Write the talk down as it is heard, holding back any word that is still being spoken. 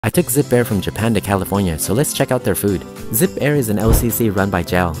I took ZipAir from Japan to California, so let's check out their food. ZipAir is an LCC run by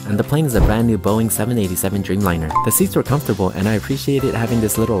JAL, and the plane is a brand new Boeing 787 Dreamliner. The seats were comfortable, and I appreciated having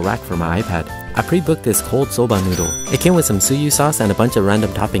this little rack for my iPad. I pre-booked this cold soba noodle. It came with some suyu sauce and a bunch of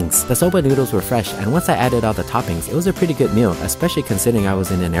random toppings. The soba noodles were fresh, and once I added all the toppings, it was a pretty good meal, especially considering I was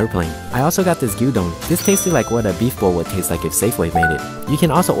in an airplane. I also got this gyudon. This tasted like what a beef bowl would taste like if Safeway made it. You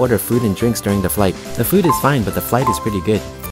can also order food and drinks during the flight. The food is fine, but the flight is pretty good.